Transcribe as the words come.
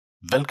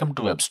Welcome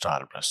to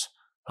WebStar Plus.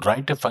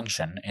 Write a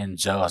function in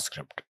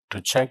JavaScript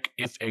to check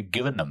if a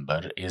given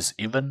number is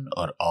even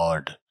or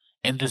odd.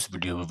 In this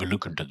video, we will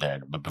look into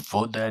that. But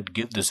before that,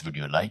 give this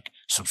video a like,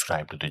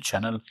 subscribe to the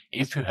channel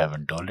if you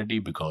haven't already,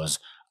 because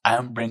I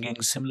am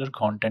bringing similar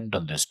content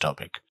on this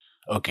topic.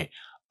 Okay,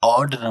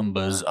 odd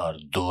numbers are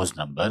those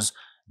numbers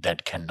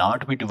that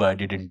cannot be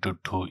divided into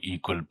two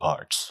equal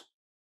parts.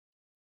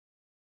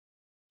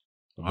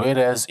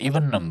 Whereas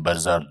even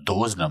numbers are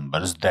those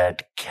numbers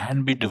that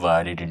can be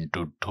divided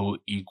into two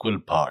equal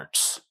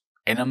parts.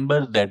 A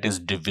number that is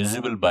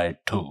divisible by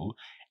 2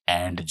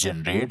 and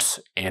generates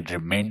a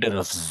remainder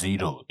of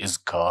 0 is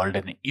called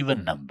an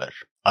even number.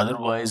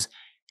 Otherwise,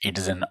 it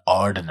is an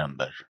odd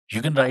number.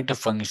 You can write a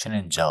function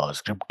in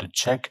JavaScript to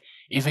check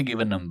if a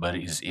given number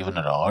is even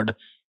or odd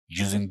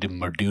using the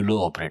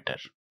modulo operator.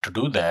 To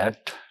do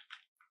that,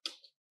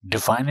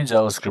 define a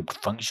JavaScript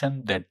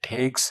function that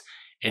takes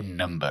a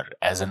number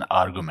as an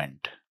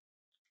argument.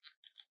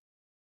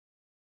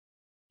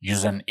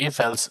 Use an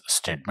if-else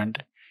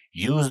statement.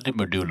 Use the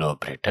modulo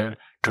operator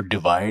to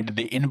divide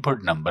the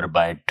input number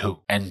by 2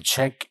 and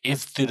check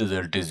if the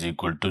result is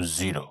equal to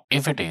 0.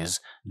 If it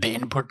is, the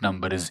input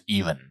number is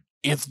even.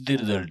 If the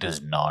result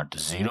is not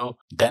 0,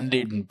 then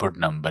the input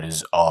number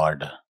is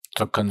odd.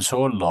 So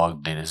console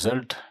log the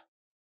result,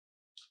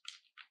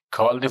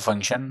 call the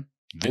function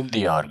with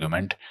the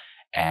argument,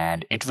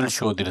 and it will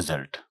show the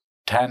result.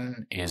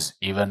 10 is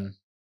even,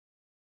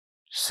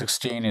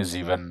 16 is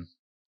even,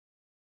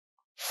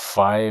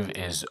 5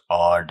 is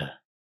odd,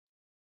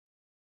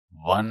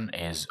 1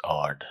 is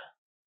odd.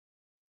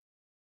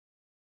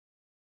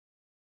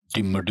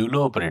 The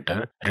modulo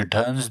operator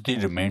returns the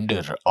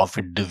remainder of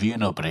a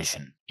division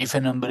operation. If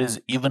a number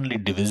is evenly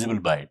divisible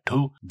by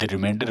 2, the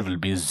remainder will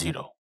be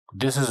 0.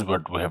 This is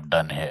what we have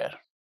done here.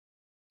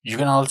 You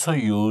can also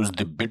use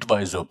the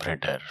bitwise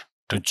operator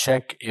to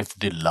check if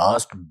the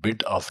last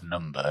bit of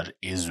number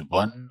is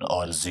 1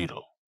 or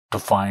 0 to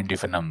find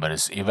if a number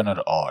is even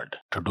or odd.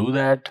 To do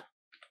that,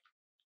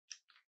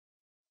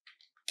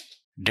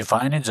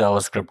 define a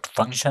JavaScript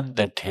function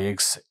that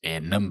takes a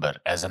number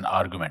as an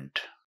argument.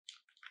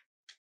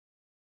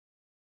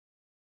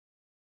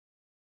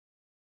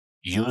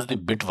 Use the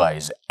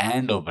bitwise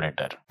AND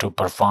operator to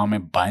perform a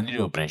binary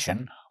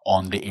operation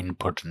on the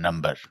input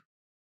number.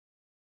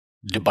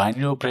 The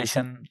binary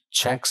operation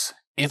checks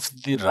if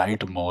the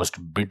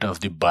rightmost bit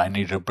of the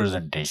binary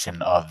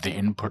representation of the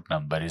input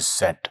number is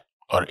set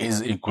or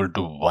is equal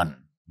to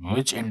 1,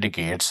 which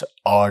indicates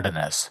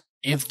oddness.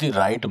 If the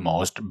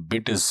rightmost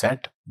bit is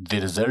set,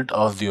 the result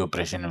of the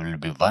operation will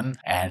be 1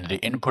 and the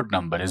input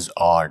number is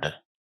odd.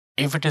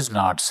 If it is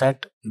not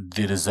set,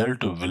 the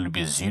result will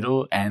be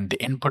 0 and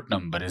the input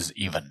number is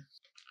even.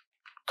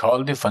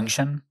 Call the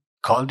function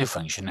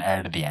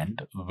at the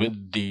end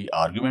with the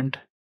argument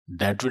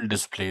that will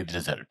display the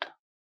result.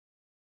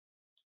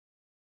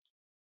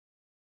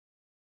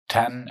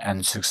 10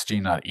 and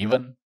 16 are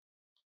even.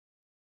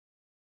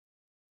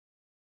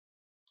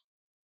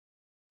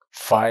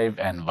 5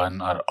 and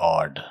 1 are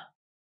odd.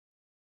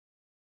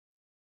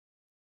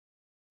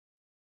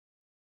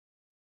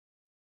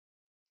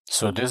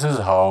 So this is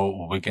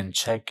how we can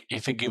check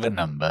if a given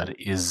number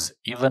is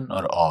even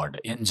or odd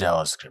in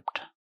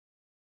JavaScript.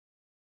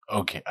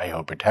 Okay, I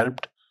hope it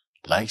helped.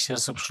 Like, share,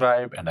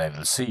 subscribe, and I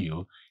will see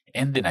you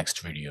in the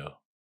next video.